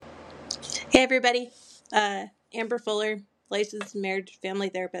Hey everybody, Amber Fuller, licensed marriage family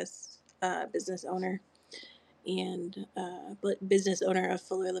therapist, business owner, and business owner of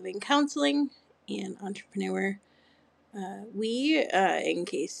Fuller Living Counseling and entrepreneur. In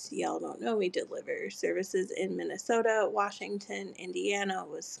case y'all don't know, we deliver services in Minnesota, Washington, Indiana,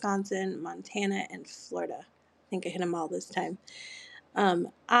 Wisconsin, Montana, and Florida. I think I hit them all this time.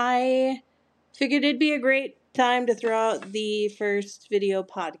 I figured it'd be a great time to throw out the first video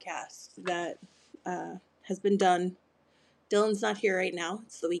podcast that has been done. Dylan's not here right now.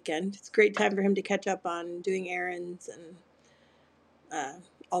 It's the weekend. It's a great time for him to catch up on doing errands and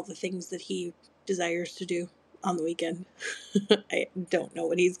all the things that he desires to do on the weekend. I don't know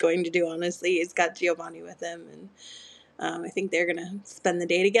what he's going to do, honestly. He's got Giovanni with him, and I think they're going to spend the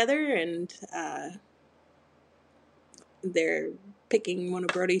day together, and they're picking one of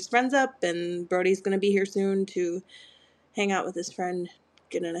Brody's friends up, and Brody's going to be here soon to hang out with his friend,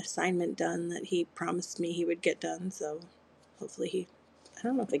 get an assignment done that he promised me he would get done. So hopefully I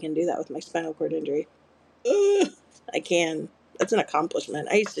don't know if I can do that with my spinal cord injury. Ugh, I can. That's an accomplishment.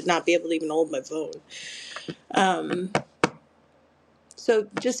 I used to not be able to even hold my phone. So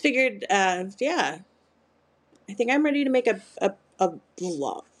just figured, yeah, I think I'm ready to make a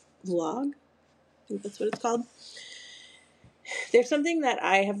vlog. Vlog? I think that's what it's called. There's something that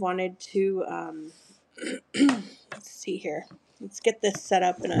I have wanted to, let's see here. Let's get this set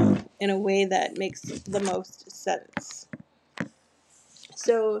up in a way that makes the most sense.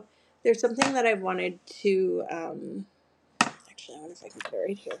 So there's something that I wanted to, actually, I wonder if I can put it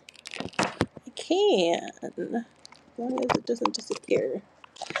right here. I can, as long as it doesn't disappear,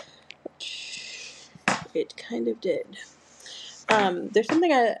 which it kind of did. There's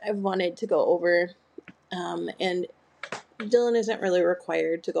something I've wanted to go over, and Dylan isn't really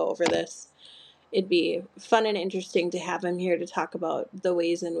required to go over this. It'd be fun and interesting to have him here to talk about the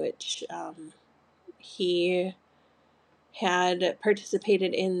ways in which he had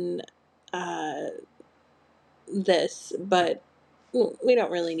participated in this, but we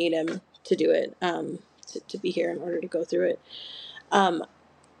don't really need him to do it, to be here in order to go through it.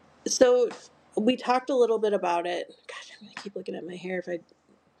 So we talked a little bit about it. Gosh, I'm going to keep looking at my hair if I'm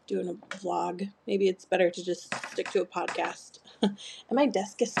doing a vlog. Maybe it's better to just stick to a podcast. And my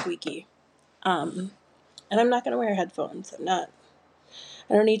desk is squeaky. And I'm not going to wear headphones. I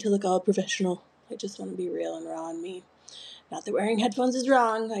don't need to look all professional. I just want to be real and raw in me. Not that wearing headphones is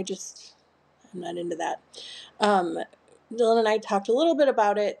wrong. I'm not into that. Dylan and I talked a little bit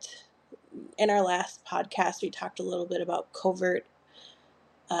about it in our last podcast. We talked a little bit about covert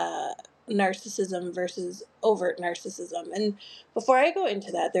narcissism versus overt narcissism. And before I go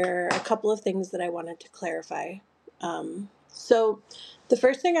into that, there are a couple of things that I wanted to clarify. So the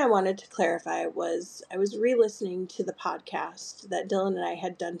first thing I wanted to clarify was I was re-listening to the podcast that Dylan and I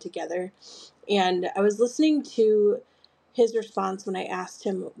had done together, and I was listening to his response when I asked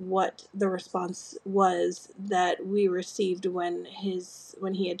him what the response was that we received when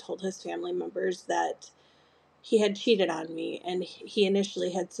he had told his family members that he had cheated on me, and he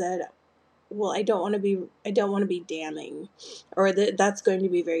initially had said, well, I don't want to be damning, or that's going to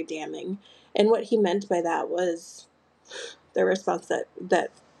be very damning. And what he meant by that was the response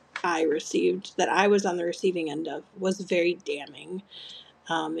that I received, that I was on the receiving end of, was very damning.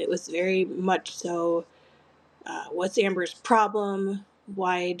 It was very much so, what's Amber's problem?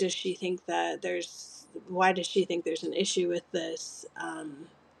 Why does she think there's an issue with this?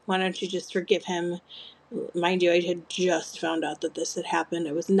 Why don't you just forgive him? Mind you, I had just found out that this had happened.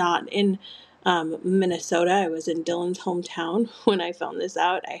 I was not in Minnesota. I was in Dylan's hometown when I found this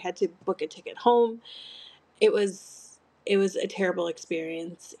out. I had to book a ticket home. It was a terrible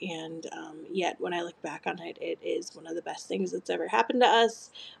experience, and yet when I look back on it, it is one of the best things that's ever happened to us,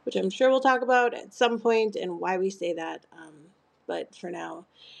 which I'm sure we'll talk about at some point and why we say that. But for now,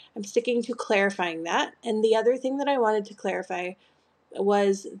 I'm sticking to clarifying that. And the other thing that I wanted to clarify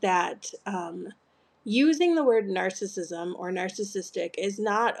was that using the word narcissism or narcissistic is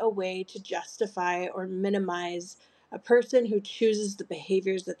not a way to justify or minimize a person who chooses the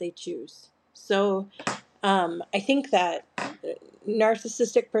behaviors that they choose. So I think that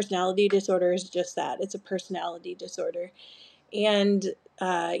narcissistic personality disorder is just that. It's a personality disorder. And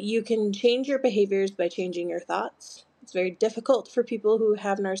you can change your behaviors by changing your thoughts. It's very difficult for people who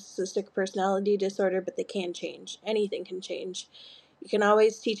have narcissistic personality disorder, but they can change. Anything can change. You can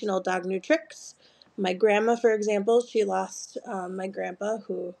always teach an old dog new tricks. My grandma, for example, she lost my grandpa,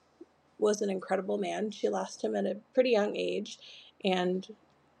 who was an incredible man. She lost him at a pretty young age, and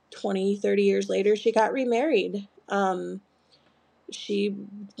 20, 30 years later, she got remarried. She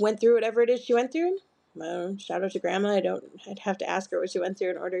went through whatever it is she went through. shout out to Grandma. I'd have to ask her what she went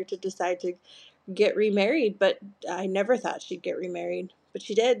through in order to decide to get remarried, but I never thought she'd get remarried, but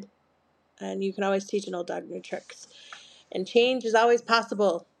she did. And you can always teach an old dog new tricks. And change is always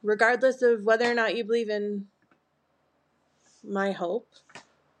possible, regardless of whether or not you believe in my hope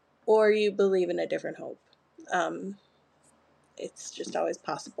or you believe in a different hope. It's just always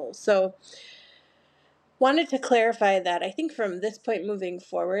possible. So, wanted to clarify that I think from this point moving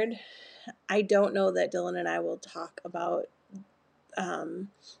forward, I don't know that Dylan and I will talk about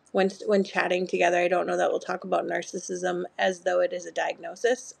when chatting together. I don't know that we'll talk about narcissism as though it is a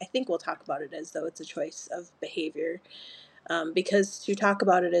diagnosis. I think we'll talk about it as though it's a choice of behavior. Because to talk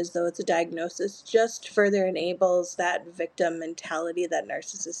about it as though it's a diagnosis just further enables that victim mentality that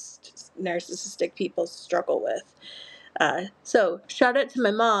narcissistic people struggle with. So shout out to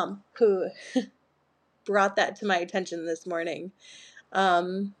my mom who brought that to my attention this morning.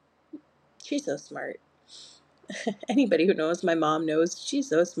 She's so smart. Anybody who knows my mom knows she's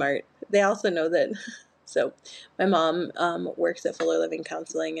so smart. They also know that. So my mom works at Fuller Living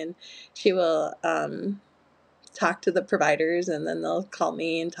Counseling, and she will talk to the providers, and then they'll call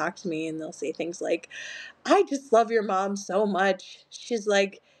me and talk to me, and they'll say things like, I just love your mom so much. She's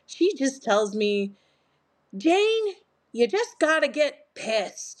like, she just tells me, Jane, you just gotta get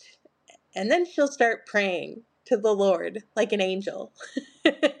pissed. And then she'll start praying to the Lord like an angel.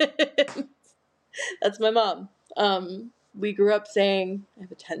 That's my mom. We grew up saying, I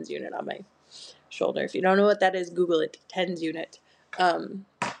have a TENS unit on my shoulder. If you don't know what that is, Google it. TENS unit.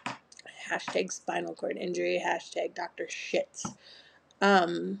 Hashtag spinal cord injury. Hashtag Dr. Shits.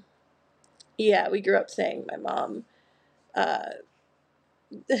 Yeah, we grew up saying, my mom,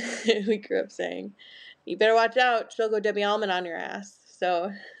 we grew up saying, you better watch out. She'll go Debbie Almond on your ass.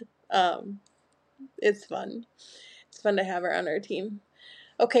 So, it's fun. It's fun to have her on our team.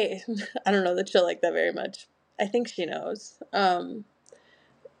 Okay, I don't know that she'll like that very much. I think she knows. The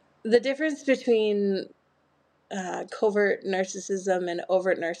difference between covert narcissism and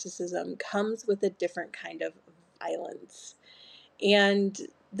overt narcissism comes with a different kind of violence. And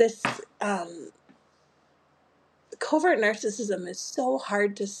this covert narcissism is so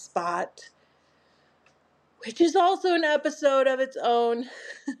hard to spot, which is also an episode of its own.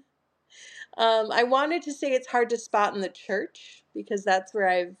 I wanted to say it's hard to spot in the church because that's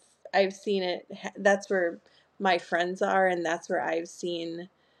where I've seen it. That's where my friends are, and that's where I've seen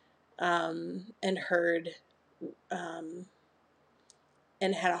and heard and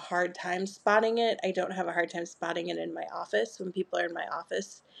had a hard time spotting it. I don't have a hard time spotting it in my office. When people are in my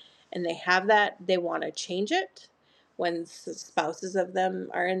office and they have that, they want to change it. When spouses of them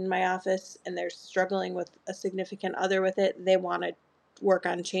are in my office and they're struggling with a significant other with it, they want to work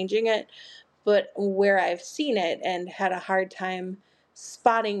on changing it. But where I've seen it and had a hard time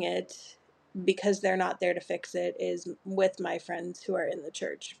spotting it because they're not there to fix it is with my friends who are in the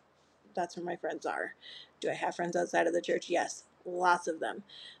church. That's where my friends are. Do I have friends outside of the church? Yes, lots of them.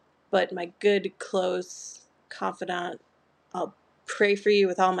 But my good, close, confidant, I'll pray for you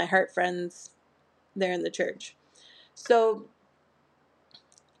with all my heart friends, they're in the church. So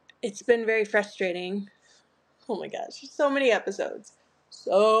it's been very frustrating. Oh my gosh, so many episodes.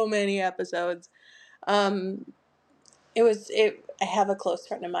 So many episodes. I have a close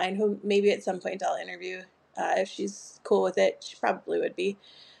friend of mine who maybe at some point I'll interview if she's cool with it. She probably would be.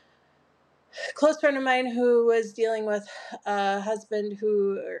 Close friend of mine who was dealing with a husband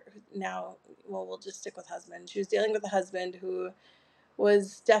we'll just stick with husband. She was dealing with a husband who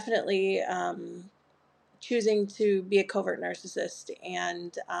was definitely choosing to be a covert narcissist,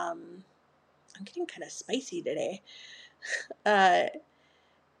 and I'm getting kind of spicy today.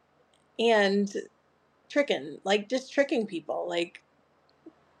 And just tricking people. Like,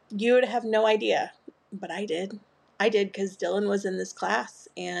 you would have no idea, but I did. I did because Dylan was in this class,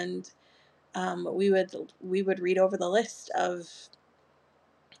 and we would read over the list of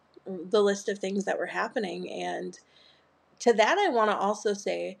things that were happening. And to that, I want to also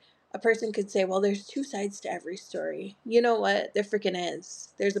say, a person could say, well, there's two sides to every story. You know what? There freaking is.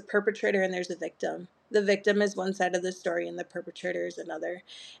 There's a perpetrator and there's a victim. The victim is one side of the story and the perpetrator is another.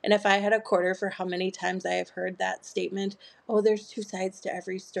 And if I had a quarter for how many times I have heard that statement, oh, there's two sides to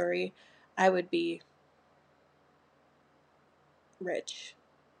every story, I would be rich.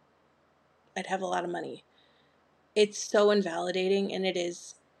 I'd have a lot of money. It's so invalidating, and it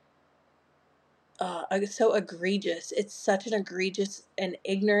is so egregious. It's such an egregious and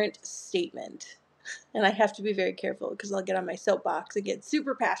ignorant statement. And I have to be very careful because I'll get on my soapbox and get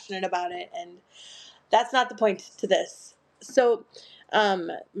super passionate about it. And that's not the point to this. So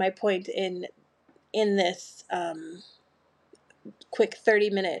my point in this quick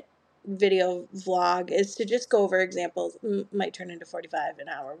 30-minute video vlog is to just go over examples. Might turn into 45 an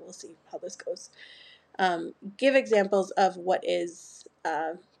hour. We'll see how this goes. Give examples of what is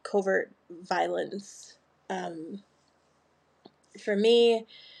covert violence. For me,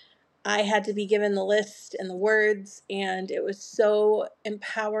 I had to be given the list and the words, and it was so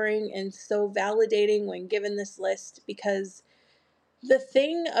empowering and so validating when given this list, because the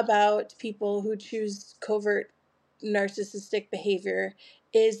thing about people who choose covert narcissistic behavior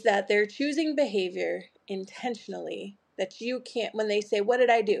is that they're choosing behavior intentionally that you can't, when they say, "What did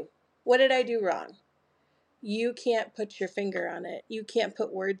I do? What did I do wrong?" You can't put your finger on it. You can't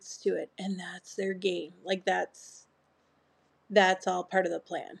put words to it. And that's their game. Like that's all part of the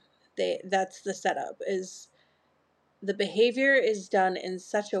plan. That's the setup, is the behavior is done in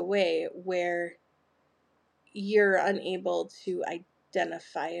such a way where you're unable to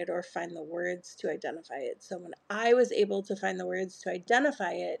identify it or find the words to identify it. So when I was able to find the words to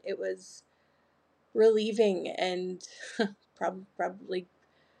identify it, it was relieving, and probably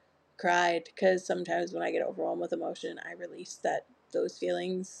cried, because sometimes when I get overwhelmed with emotion, I release those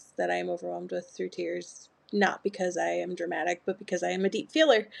feelings that I am overwhelmed with through tears, not because I am dramatic, but because I am a deep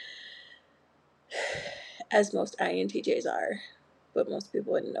feeler, as most INTJs are, but most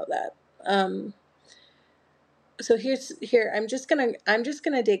people wouldn't know that. So here I'm just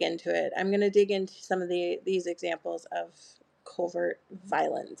gonna dig into it. I'm gonna dig into some of these examples of covert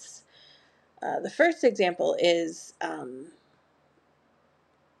violence. The first example is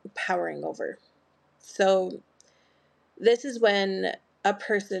powering over. So this is when a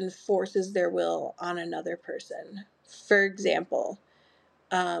person forces their will on another person. For example,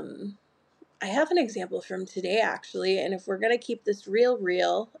 I have an example from today, actually, and if we're going to keep this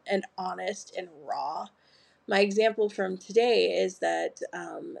real and honest and raw, my example from today is that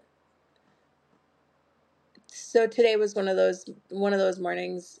so today was one of those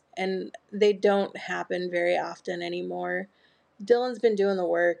mornings, and they don't happen very often anymore. Dylan's been doing the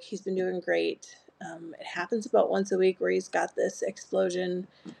work. He's been doing great. It happens about once a week where he's got this explosion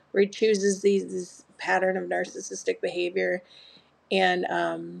where he chooses this pattern of narcissistic behavior.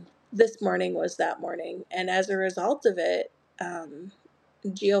 And this morning was that morning. And as a result of it,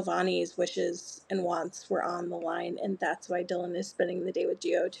 Giovanni's wishes and wants were on the line. And that's why Dylan is spending the day with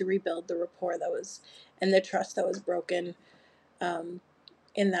Gio, to rebuild the rapport and the trust that was broken um,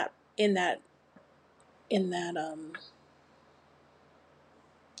 in that, in that, in that,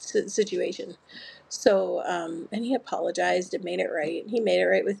 situation. So, and he apologized and made it right. He made it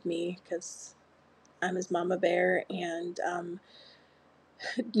right with me because I'm his mama bear, and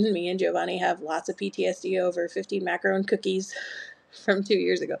me and Giovanni have lots of PTSD over 15 macaron cookies from 2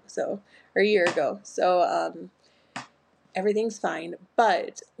 years ago, or a year ago. So, everything's fine.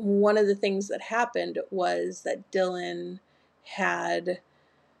 But one of the things that happened was that Dylan had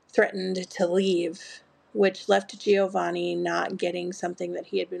threatened to leave, which left Giovanni not getting something that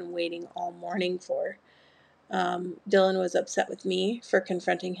he had been waiting all morning for. Dylan was upset with me for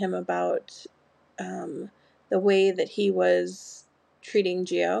confronting him about the way that he was treating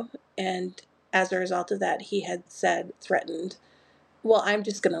Gio, and as a result of that, he had threatened, "Well, I'm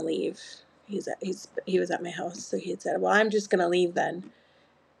just gonna leave." He was at my house, so he had said, "Well, I'm just gonna leave then,"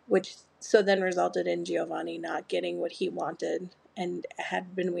 which so then resulted in Giovanni not getting what he wanted and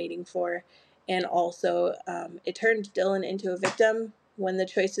had been waiting for, and also it turned Dylan into a victim when the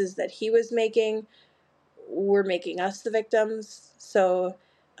choices that he was making were making us the victims. So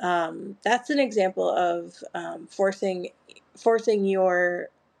that's an example of forcing your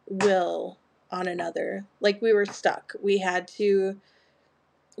will on another. Like, we were stuck. We had to.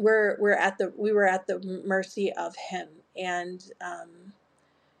 We were at the mercy of him. And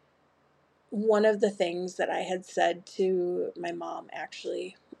one of the things that I had said to my mom,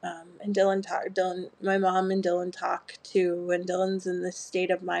 actually, and my mom and Dylan talk too. When Dylan's in this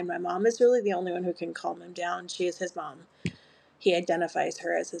state of mind, my mom is really the only one who can calm him down. She is his mom. He identifies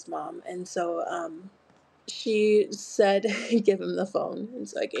her as his mom. And so she said, "Give him the phone." And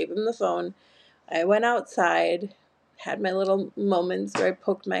so I gave him the phone. I went outside, had my little moments where I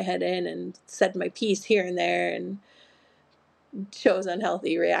poked my head in and said my piece here and there, and chose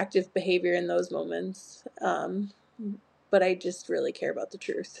unhealthy reactive behavior in those moments. But I just really care about the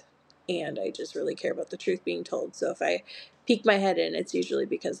truth. And I just really care about the truth being told. So if I peek my head in, it's usually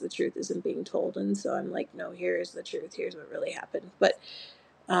because the truth isn't being told. And so I'm like, no, here is the truth. Here's what really happened. But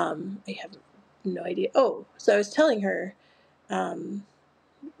I have no idea. Oh, so I was telling her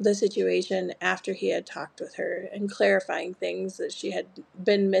the situation after he had talked with her and clarifying things that she had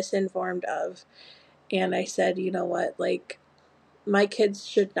been misinformed of. And I said, you know what, like, my kids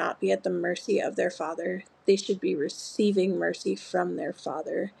should not be at the mercy of their father. They should be receiving mercy from their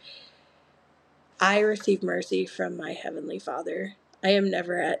father. I receive mercy from my Heavenly Father. I am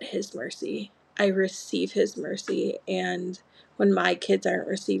never at His mercy. I receive His mercy. And when my kids aren't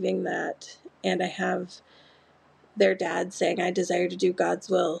receiving that, and I have their dad saying, I desire to do God's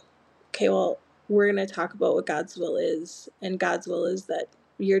will. Okay, well, we're going to talk about what God's will is. And God's will is that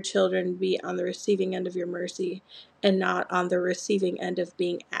your children be on the receiving end of your mercy and not on the receiving end of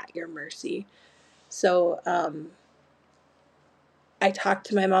being at your mercy. So, I talked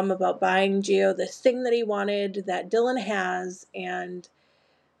to my mom about buying Gio this thing that he wanted that Dylan has, and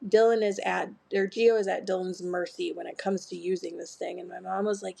Gio is at Dylan's mercy when it comes to using this thing. And my mom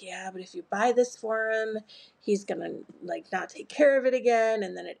was like, yeah, but if you buy this for him, he's going to not take care of it again.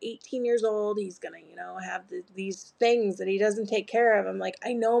 And then at 18 years old, he's going to, have these things that he doesn't take care of. I'm like,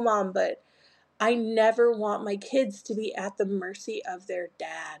 I know, Mom, but I never want my kids to be at the mercy of their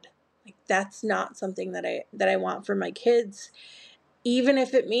dad. Like, that's not something that I want for my kids, even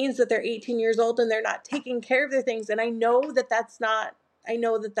if it means that they're 18 years old and they're not taking care of their things. And I know that that's not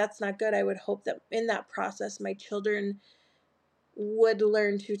good. I would hope that in that process, my children would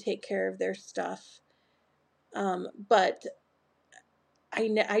learn to take care of their stuff. But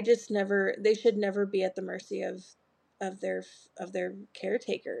I just never, they should never be at the mercy of their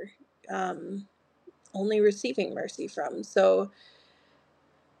caretaker, only receiving mercy from. So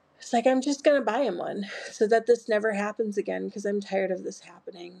it's like, I'm just going to buy him one so that this never happens again, because I'm tired of this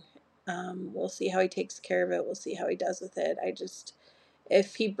happening. We'll see how he takes care of it. We'll see how he does with it.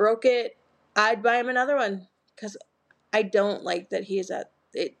 If he broke it, I'd buy him another one, because I don't like that he is at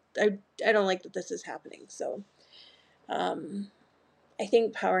it. I don't like that this is happening. So, I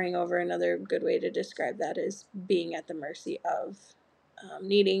think powering over, another good way to describe that is being at the mercy of,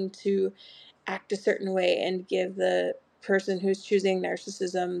 needing to act a certain way and give the person who's choosing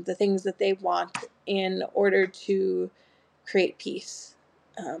narcissism the things that they want in order to create peace,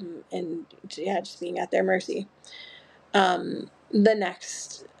 and just being at their mercy. The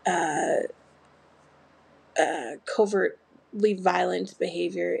next covertly violent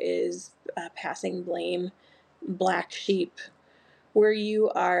behavior is passing blame, black sheep, where you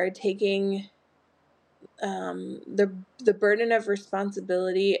are taking the burden of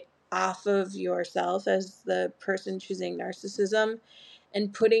responsibility off of yourself as the person choosing narcissism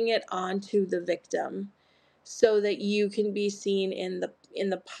and putting it onto the victim so that you can be seen in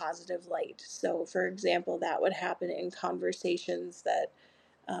the positive light. So, for example, that would happen in conversations that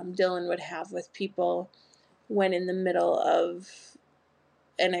Dylan would have with people when in the middle of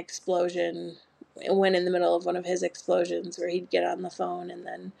an explosion, when in the middle of one of his explosions, where he'd get on the phone and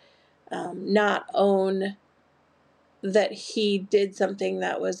then not own that he did something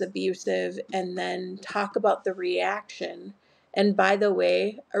that was abusive and then talk about the reaction. And by the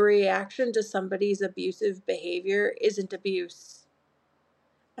way, a reaction to somebody's abusive behavior isn't abuse.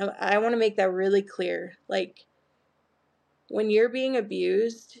 I want to make that really clear. Like, when you're being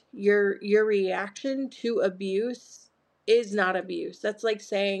abused, your reaction to abuse is not abuse. That's like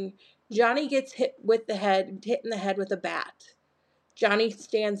saying Johnny gets hit in the head with a bat. Johnny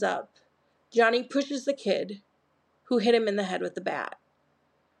stands up. Johnny pushes the kid who hit him in the head with the bat.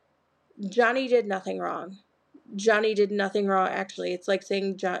 Johnny did nothing wrong. Johnny did nothing wrong. Actually, it's like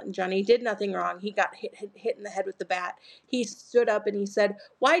saying Johnny did nothing wrong. He got hit in the head with the bat. He stood up and he said,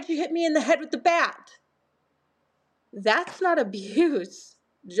 "Why'd you hit me in the head with the bat?" That's not abuse.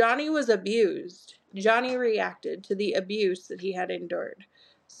 Johnny was abused. Johnny reacted to the abuse that he had endured.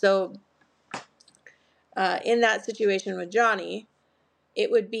 So, in that situation with Johnny,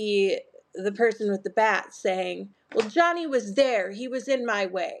 it would be the person with the bat saying, "Well, Johnny was there. He was in my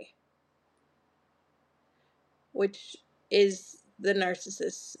way," which is the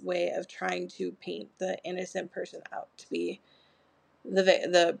narcissist's way of trying to paint the innocent person out to be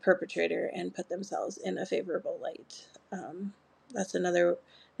the perpetrator and put themselves in a favorable light. That's another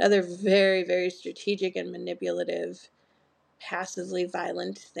very, very strategic and manipulative, passively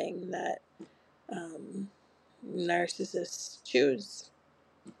violent thing that narcissists choose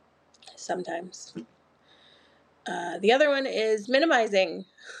sometimes. The other one is minimizing.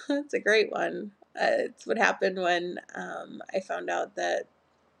 It's a great one. It's what happened when I found out that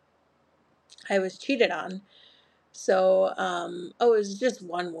I was cheated on. So, it was just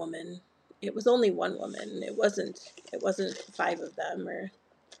one woman. It was only one woman. It wasn't 5 of them. Or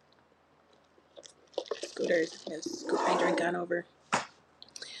Scooter's gonna scoot my drink on over.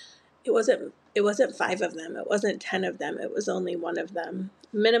 It wasn't 5 of them. It wasn't 10 of them. It was only one of them.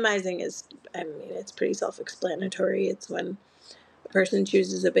 Minimizing is, it's pretty self-explanatory. It's when a person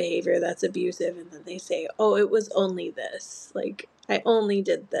chooses a behavior that's abusive and then they say, "Oh, it was only this. Like, I only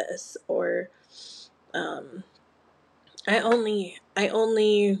did this," or I only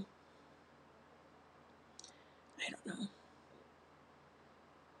I don't know.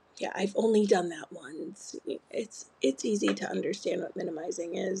 Yeah, I've only done that once. It's easy to understand what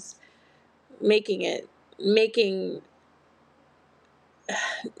minimizing is. Making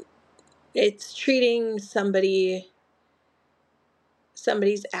it's treating somebody's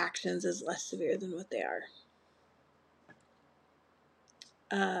actions as less severe than what they are.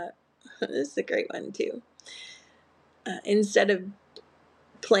 This is a great one too. Instead of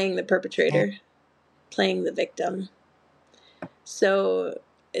playing the perpetrator, playing the victim. So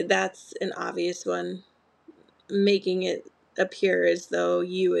that's an obvious one. Making it appear as though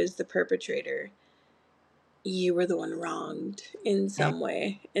you, as the perpetrator, you were the one wronged in some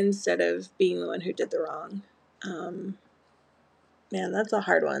way instead of being the one who did the wrong. Man, that's a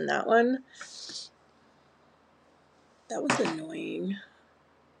hard one. That was annoying.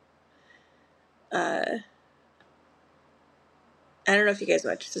 I don't know if you guys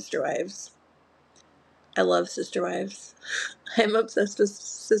watch Sister Wives. I love Sister Wives. I'm obsessed with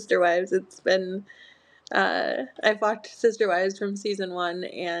Sister Wives. It's been I've watched Sister Wives from season 1,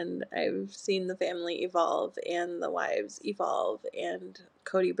 and I've seen the family evolve and the wives evolve and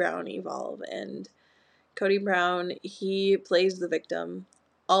Cody Brown evolve. And Cody Brown, he plays the victim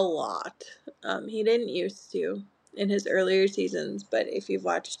a lot. He didn't used to in his earlier seasons, but if you've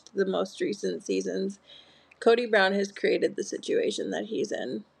watched the most recent seasons, Cody Brown has created the situation that he's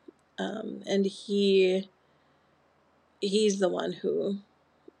in. And he's the one who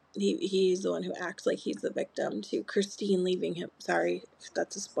he's the one who acts like he's the victim to Christine leaving him. Sorry,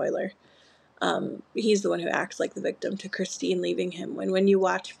 that's a spoiler. He's the one who acts like the victim to Christine leaving him. When you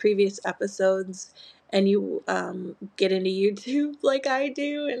watch previous episodes and you get into YouTube like I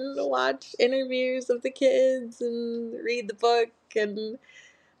do and watch interviews of the kids and read the book, and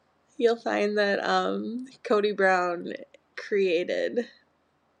you'll find that Cody Brown created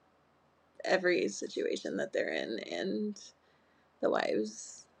every situation that they're in, and the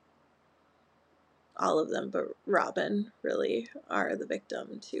wives, all of them, but Robin really are the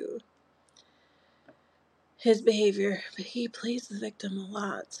victim to his behavior. But he plays the victim a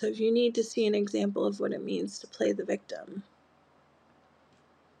lot. So if you need to see an example of what it means to play the victim,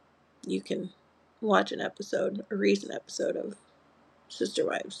 you can watch a recent episode of Sister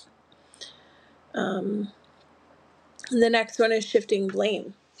Wives. The next one is shifting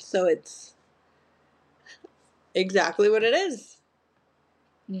blame. So it's exactly what it is.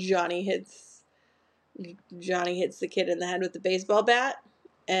 Johnny hits the kid in the head with the baseball bat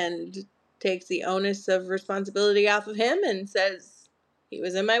and takes the onus of responsibility off of him and says he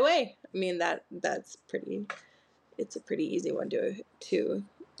was in my way. I mean, it's a pretty easy one to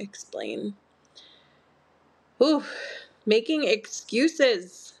explain. Ooh, making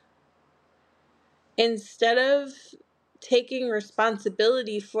excuses. Instead of taking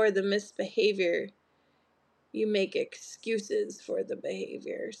responsibility for the misbehavior, you make excuses for the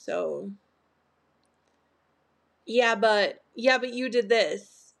behavior. So, yeah, but you did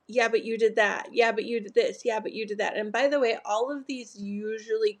this. Yeah, but you did that. Yeah, but you did this. Yeah, but you did that. And by the way, all of these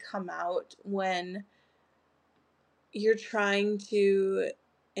usually come out when you're trying to,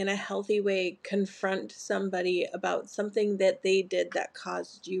 in a healthy way, confront somebody about something that they did that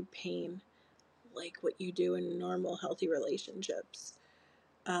caused you pain, like what you do in normal, healthy relationships.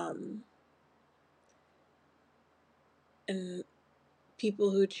 And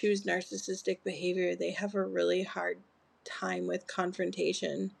people who choose narcissistic behavior, they have a really hard time with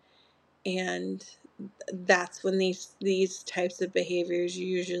confrontation, and that's when these types of behaviors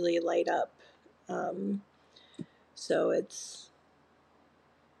usually light up. So it's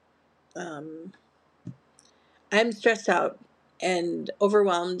I'm stressed out and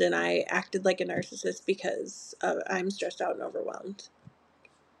overwhelmed, and I acted like a narcissist because I'm stressed out and overwhelmed.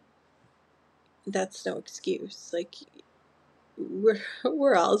 That's no excuse. Like,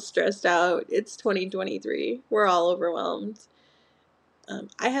 we're all stressed out. It's 2023. We're all overwhelmed.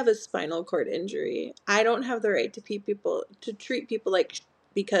 I have a spinal cord injury. I don't have the right to treat people like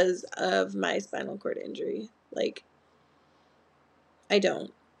because of my spinal cord injury. Like, I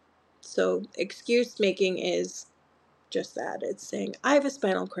don't. So excuse making is just that. It's saying I have a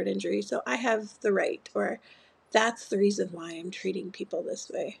spinal cord injury, so I have the right, or that's the reason why I'm treating people this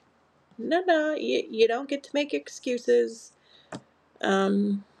way. No, you don't get to make excuses.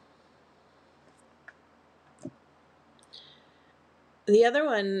 The other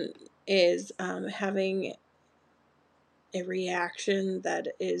one is having a reaction that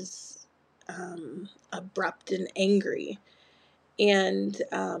is abrupt and angry. And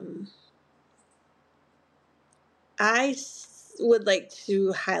I would like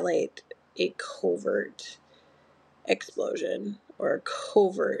to highlight a covert explosion or a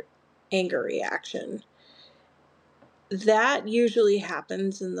covert anger reaction. that usually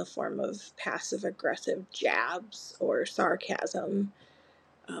happens in the form of passive aggressive jabs or sarcasm,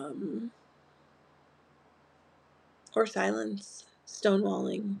 um, or silence,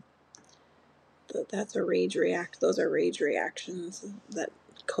 stonewalling. That's a rage react. Those are rage reactions. That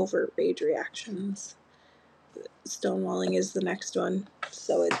covert rage reactions. Stonewalling is the next one.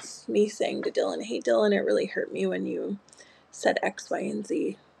 So it's me saying to Dylan, "Hey Dylan, it really hurt me when you said X, Y, and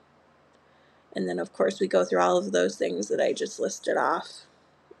Z." And then of course we go through all of those things that I just listed off.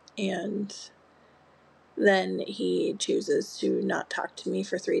 And then he chooses to not talk to me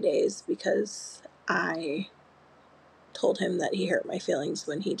for 3 days because I told him that he hurt my feelings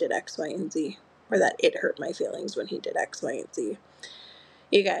when he did X, Y, and Z. Or that it hurt my feelings when he did X, Y, and Z.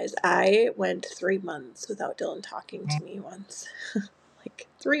 You guys, I went 3 months without Dylan talking to me once. Like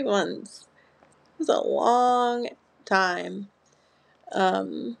 3 months. It was a long time.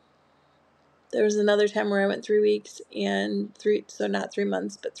 There was another time where I went 3 weeks so not 3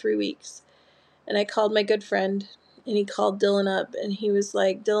 months, but 3 weeks. And I called my good friend, and he called Dylan up, and he was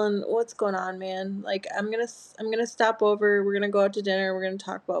like, "Dylan, what's going on, man? Like, I'm gonna stop over. We're gonna go out to dinner. We're gonna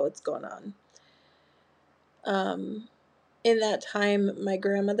talk about what's going on." In that time, my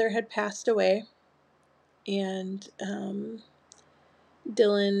grandmother had passed away, and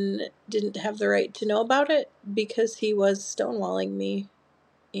Dylan didn't have the right to know about it because he was stonewalling me,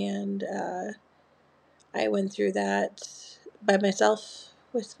 and I went through that by myself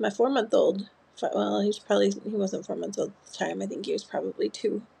with my 4-month-old. Well, he wasn't 4 months old at the time. I think he was probably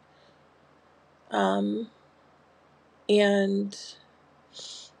 2. And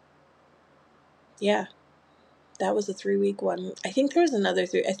yeah, that was a 3-week one. I think there was another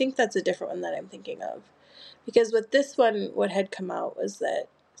 3. I think that's a different one that I'm thinking of. Because with this one, what had come out was that,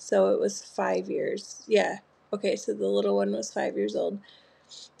 so it was 5 years. Yeah. Okay, so the little one was 5 years old.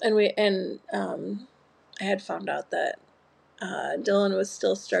 And I had found out that Dylan was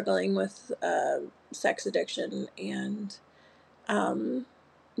still struggling with sex addiction, and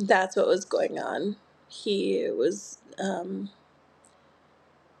that's what was going on. He was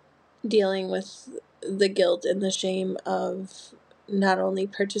dealing with the guilt and the shame of not only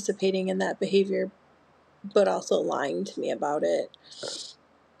participating in that behavior, but also lying to me about it.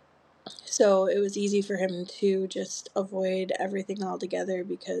 So it was easy for him to just avoid everything altogether,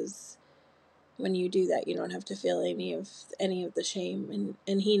 because when you do that, you don't have to feel any of the shame,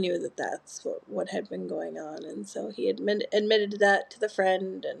 and he knew that that's what had been going on, and so he admitted that to the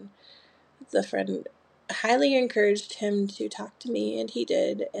friend, and the friend highly encouraged him to talk to me, and he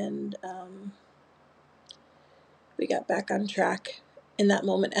did, and we got back on track in that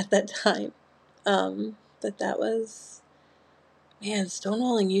moment at that time. But that was, man,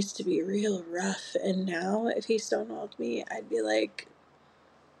 stonewalling used to be real rough, and now if he stonewalled me, I'd be like,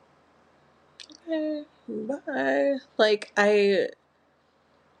 okay, bye. Like, I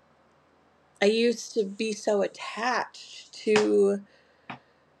used to be so attached to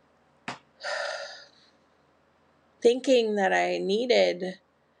thinking that I needed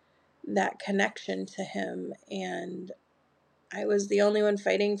that connection to him, and I was the only one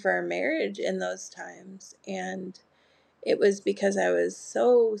fighting for our marriage in those times, and it was because I was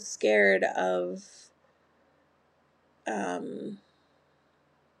so scared of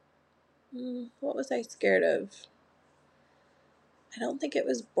what was I scared of? I don't think it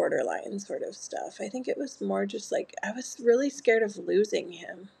was borderline sort of stuff. I think it was more just like I was really scared of losing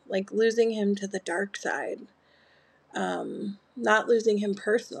him, like losing him to the dark side. Not losing him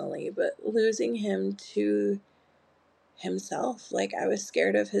personally, but losing him to himself. Like, I was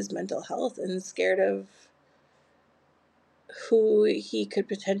scared of his mental health and scared of who he could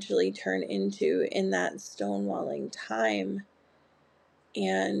potentially turn into in that stonewalling time.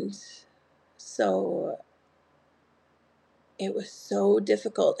 And so it was so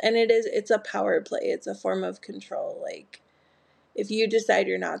difficult. And it's a power play. It's a form of control. Like, if you decide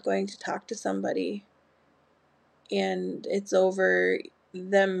you're not going to talk to somebody, and it's over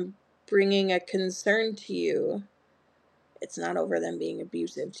them bringing a concern to you, it's not over them being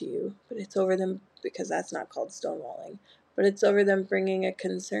abusive to you, but it's over them, because that's not called stonewalling, but it's over them bringing a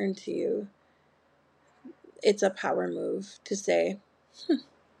concern to you. It's a power move to say,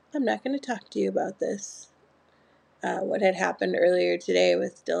 I'm not going to talk to you about this. What had happened earlier today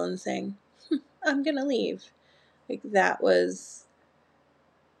with Dylan saying, I'm going to leave. Like, that was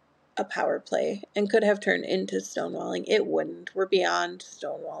a power play and could have turned into stonewalling. It wouldn't. We're beyond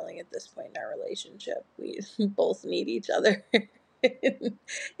stonewalling at this point in our relationship. We both need each other.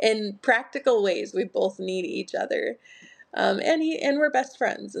 In practical ways, we both need each other. And we're best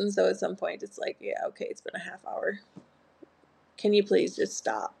friends. And so at some point it's like, yeah, okay, it's been a half hour. Can you please just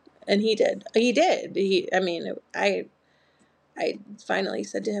stop? And he did. I I finally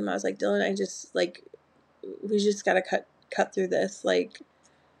said to him, I was like, Dylan, we just got to cut through this. Like,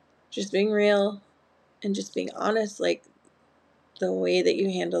 just being real and just being honest. Like, the way that you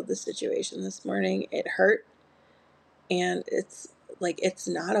handled the situation this morning, it hurt. And it's like, it's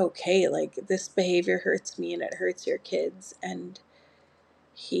not okay. Like, this behavior hurts me and it hurts your kids. And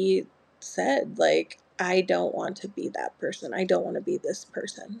he said, like, I don't want to be that person. I don't want to be this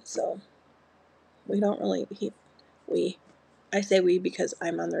person. So we don't really, I say we because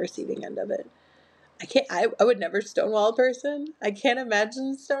I'm on the receiving end of it. I would never stonewall a person. I can't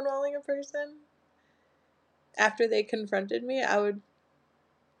imagine stonewalling a person. After they confronted me, I'd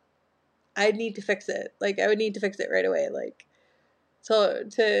need to fix it. Like, I would need to fix it right away. Like, so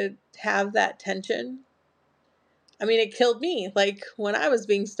to have that tension, I mean, it killed me. Like, when I was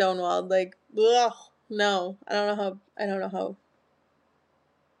being stonewalled, like, ugh, no, I don't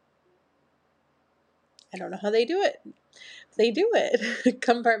know how they do it. They do it.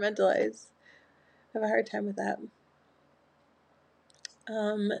 Compartmentalize. I have a hard time with that.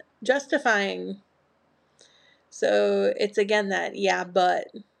 Justifying. So it's again that, yeah, but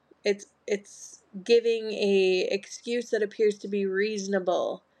it's giving a excuse that appears to be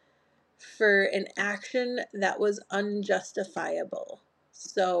reasonable for an action that was unjustifiable.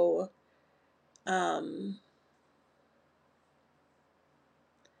 So, I'm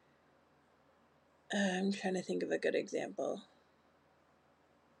trying to think of a good example.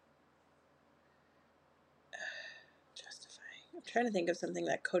 Justifying. I'm trying to think of something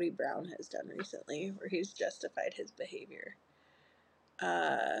that Cody Brown has done recently where he's justified his behavior.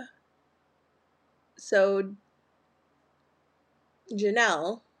 So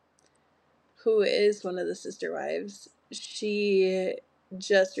Janelle, who is one of the sister wives, she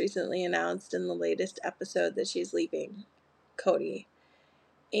just recently announced in the latest episode that she's leaving Cody.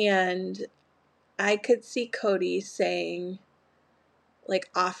 And I could see Cody saying, like,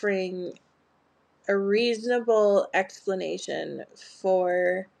 offering a reasonable explanation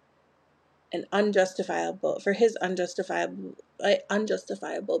for his unjustifiable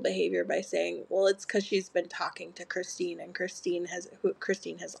behavior by saying, well, it's because she's been talking to Christine, and Christine has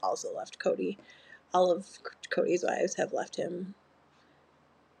also left Cody. All of Cody's wives have left him.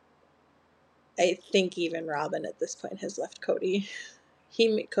 I think even Robin at this point has left Cody.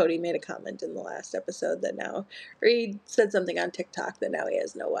 Cody made a comment in the last episode or he said something on TikTok that now he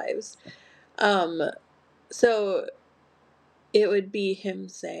has no wives. So it would be him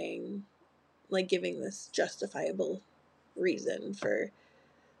saying, like, giving this justifiable reason for,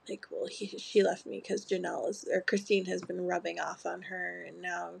 like, well, she left me because Christine has been rubbing off on her, and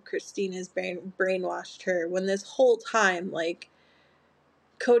now Christine has brainwashed her. When this whole time, like,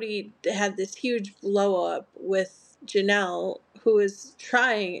 Cody had this huge blow up with Janelle,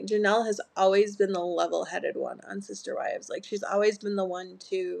 Janelle has always been the level-headed one on Sister Wives. Like, she's always been the one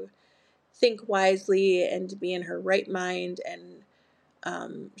to think wisely and to be in her right mind, and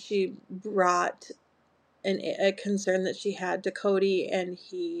she brought a concern that she had to Cody, and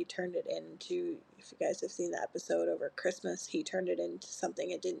he turned it into, if you guys have seen the episode over Christmas, he turned it into something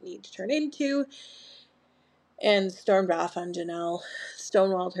it didn't need to turn into, and stormed off on Janelle,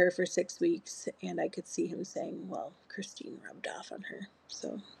 stonewalled her for 6 weeks, and I could see him saying, well, Christine rubbed off on her,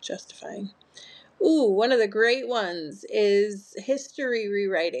 so justifying. Ooh, one of the great ones is history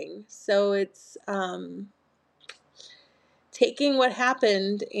rewriting. So it's taking what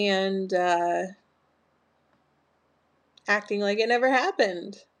happened and acting like it never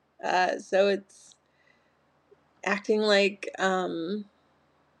happened. So it's acting like you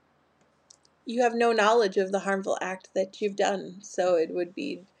have no knowledge of the harmful act that you've done. So it would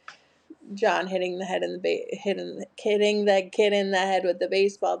be John hitting the hitting that kid in the head with the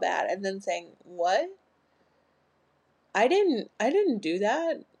baseball bat, and then saying, "What? I didn't do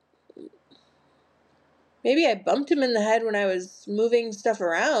that. Maybe I bumped him in the head when I was moving stuff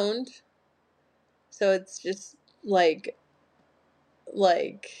around." So it's just like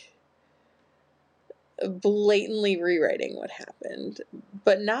blatantly rewriting what happened,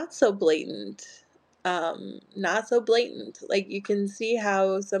 but not so blatant. Not so blatant. Like, you can see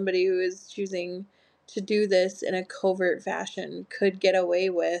how somebody who is choosing to do this in a covert fashion could get away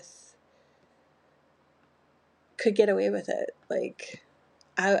with it. Like,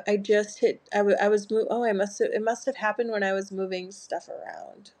 it must have happened when I was moving stuff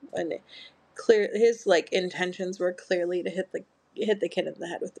around. When his, like, intentions were clearly to hit the kid in the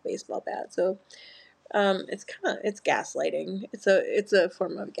head with the baseball bat. So it's gaslighting. It's a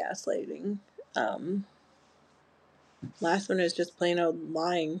form of gaslighting. Last one is just plain old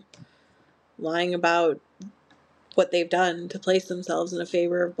lying about what they've done to place themselves in a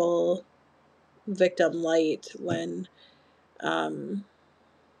favorable victim light when um,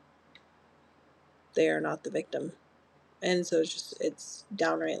 they are not the victim. And so it's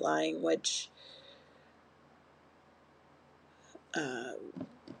downright lying, which uh,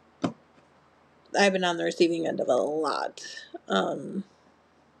 I've been on the receiving end of a lot. And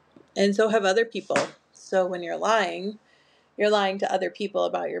so have other people. So when you're lying to other people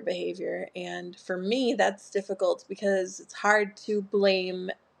about your behavior. And for me, that's difficult because it's hard to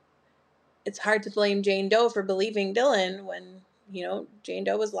blame Jane Doe for believing Dylan when, Jane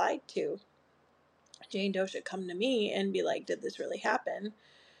Doe was lied to. Jane Doe should come to me and be like, did this really happen?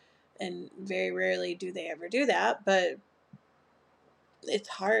 And very rarely do they ever do that, but it's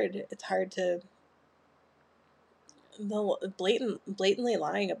hard. It's hard to blatantly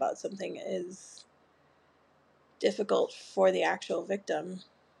lying about something is difficult for the actual victim,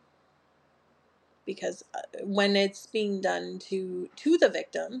 because when it's being done to the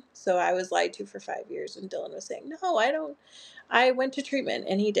victim. So I was lied to for 5 years, and Dylan was saying, no, I went to treatment.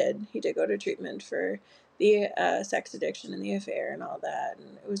 And he did go to treatment for the sex addiction and the affair and all that,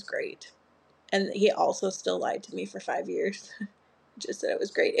 and it was great. And he also still lied to me for 5 years. Just said it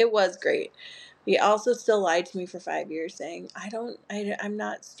was great. It was great. He also still lied to me for 5 years, saying, I'm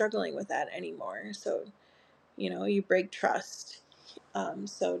not struggling with that anymore. So, you break trust.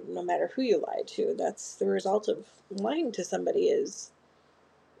 So no matter who you lie to, that's the result of lying to somebody, is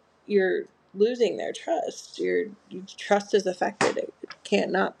you're losing their trust. Your trust is affected. It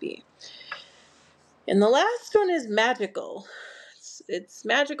can't not be. And the last one is magical. It's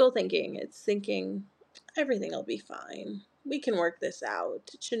magical thinking. It's thinking everything will be fine. We can work this out.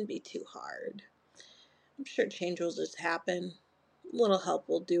 It shouldn't be too hard. I'm sure change will just happen. A little help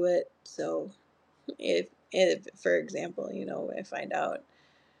will do it. So if for example, I find out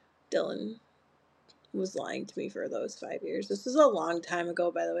Dylan was lying to me for those 5 years. This is a long time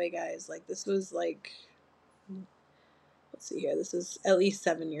ago, by the way, guys. Like, this was like, let's see here. This is at least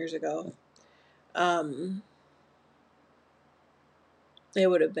 7 years ago. It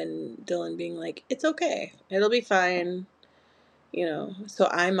would have been Dylan being like, it's okay. It'll be fine. So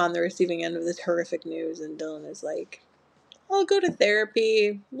I'm on the receiving end of this horrific news, and Dylan is like, I'll go to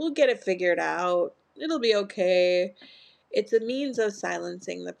therapy. We'll get it figured out. It'll be okay. It's a means of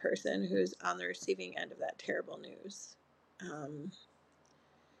silencing the person who's on the receiving end of that terrible news.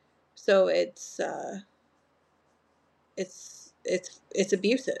 So it's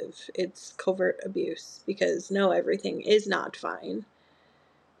abusive. It's covert abuse, because no, everything is not fine.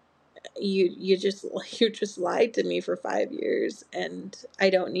 You just lied to me for 5 years, and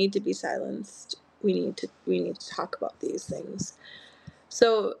I don't need to be silenced. We need to talk about these things.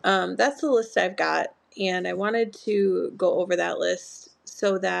 So that's the list I've got, and I wanted to go over that list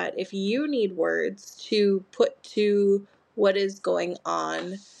so that if you need words to put to what is going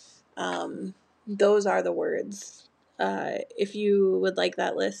on, those are the words. If you would like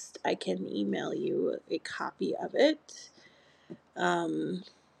that list, I can email you a copy of it.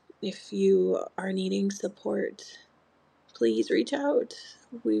 If you are needing support, please reach out.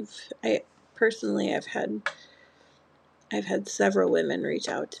 I personally, I've had several women reach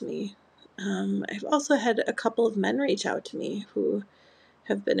out to me. I've also had a couple of men reach out to me who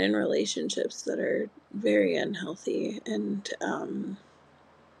have been in relationships that are very unhealthy, and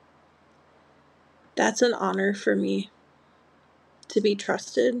that's an honor for me, to be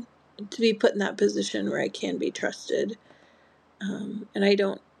trusted, to be put in that position where I can be trusted. And I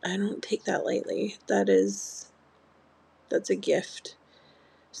don't take that lightly. That's a gift.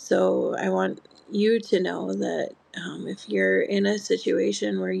 So I want you to know that if you're in a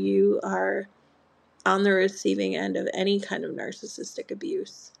situation where you are on the receiving end of any kind of narcissistic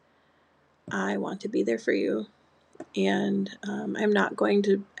abuse, I want to be there for you. And I'm not going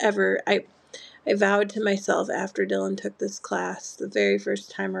to ever, I vowed to myself after Dylan took this class the very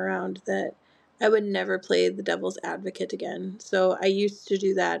first time around that I would never play the devil's advocate again. So I used to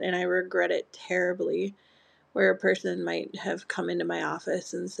do that, and I regret it terribly, where a person might have come into my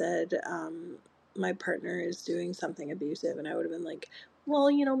office and said, my partner is doing something abusive. And I would have been like, well,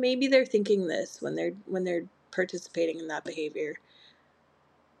 maybe they're thinking this when they're participating in that behavior.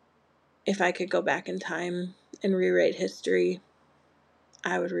 If I could go back in time and rewrite history,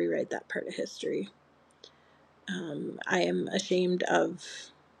 I would rewrite that part of history. I am ashamed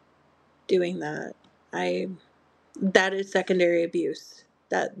of doing that. That is secondary abuse.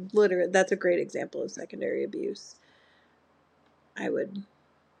 That's a great example of secondary abuse. I would,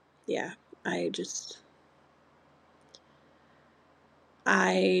 yeah, I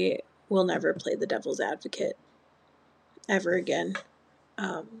will never play the devil's advocate ever again.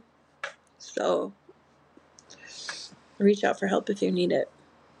 So reach out for help if you need it.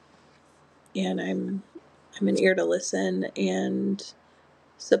 And I'm I'm an ear to listen and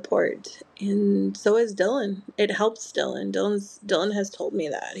support. And so is Dylan. It helps Dylan. Dylan has told me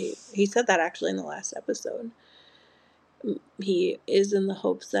that. He said that actually in the last episode. He is in the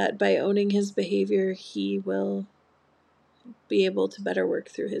hopes that by owning his behavior, he will be able to better work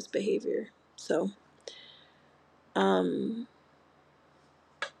through his behavior. So,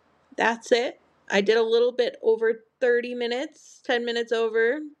 that's it. I did a little bit over 30 minutes, 10 minutes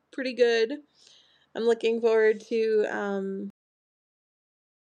over. Pretty good. I'm looking forward to